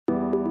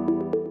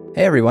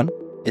Hey everyone,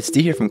 it's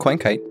D here from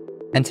Coldcard,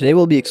 and today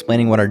we'll be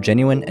explaining what our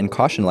genuine and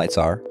caution lights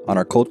are on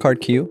our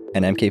Coldcard Q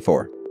and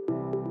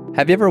Mk4.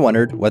 Have you ever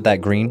wondered what that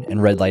green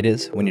and red light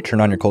is when you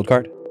turn on your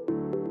Coldcard?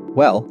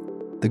 Well,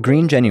 the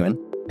green genuine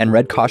and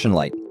red caution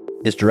light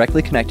is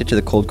directly connected to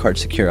the Coldcard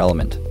secure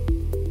element.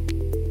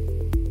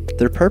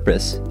 Their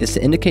purpose is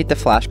to indicate the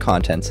flash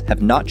contents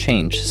have not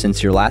changed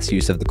since your last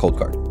use of the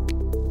Coldcard.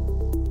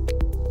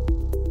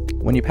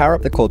 When you power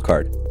up the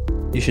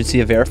Coldcard, you should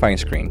see a verifying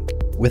screen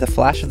with a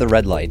flash of the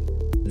red light,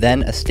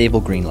 then a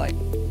stable green light.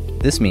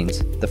 This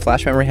means the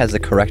flash memory has the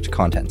correct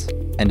contents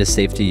and is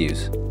safe to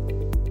use.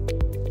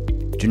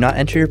 Do not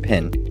enter your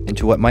PIN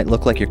into what might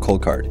look like your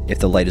Coldcard if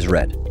the light is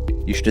red.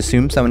 You should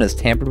assume someone has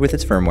tampered with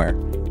its firmware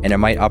and it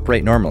might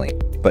operate normally,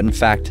 but in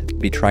fact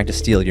be trying to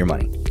steal your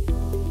money.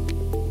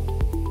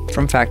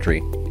 From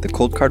factory, the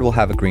Coldcard will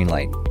have a green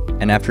light,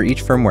 and after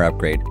each firmware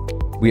upgrade,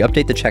 we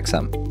update the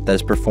checksum that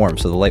is performed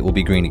so the light will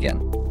be green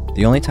again.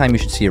 The only time you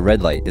should see a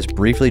red light is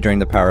briefly during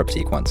the power-up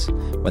sequence,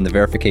 when the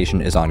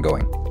verification is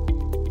ongoing.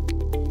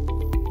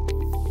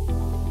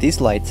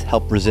 These lights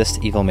help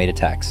resist evil-made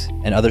attacks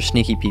and other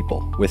sneaky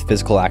people with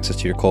physical access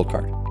to your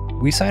Coldcard.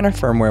 We sign our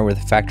firmware with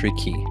a factory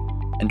key,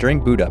 and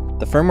during boot up,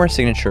 the firmware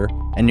signature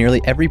and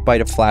nearly every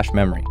byte of flash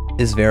memory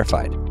is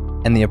verified,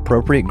 and the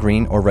appropriate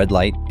green or red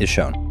light is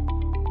shown.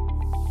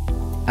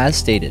 As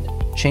stated,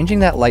 changing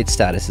that light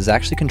status is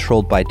actually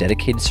controlled by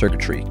dedicated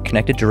circuitry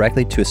connected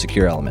directly to a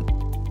secure element.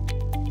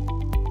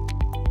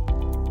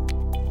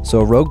 So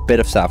a rogue bit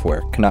of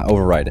software cannot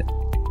override it.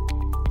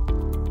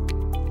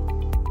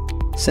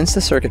 Since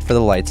the circuit for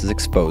the lights is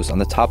exposed on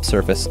the top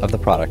surface of the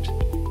product,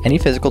 any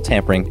physical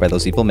tampering by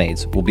those evil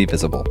maids will be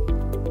visible.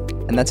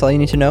 And that's all you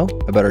need to know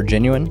about our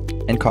genuine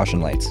and caution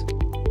lights.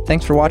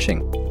 Thanks for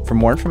watching. For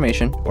more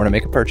information or to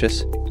make a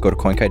purchase, go to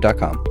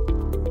coldcard.com.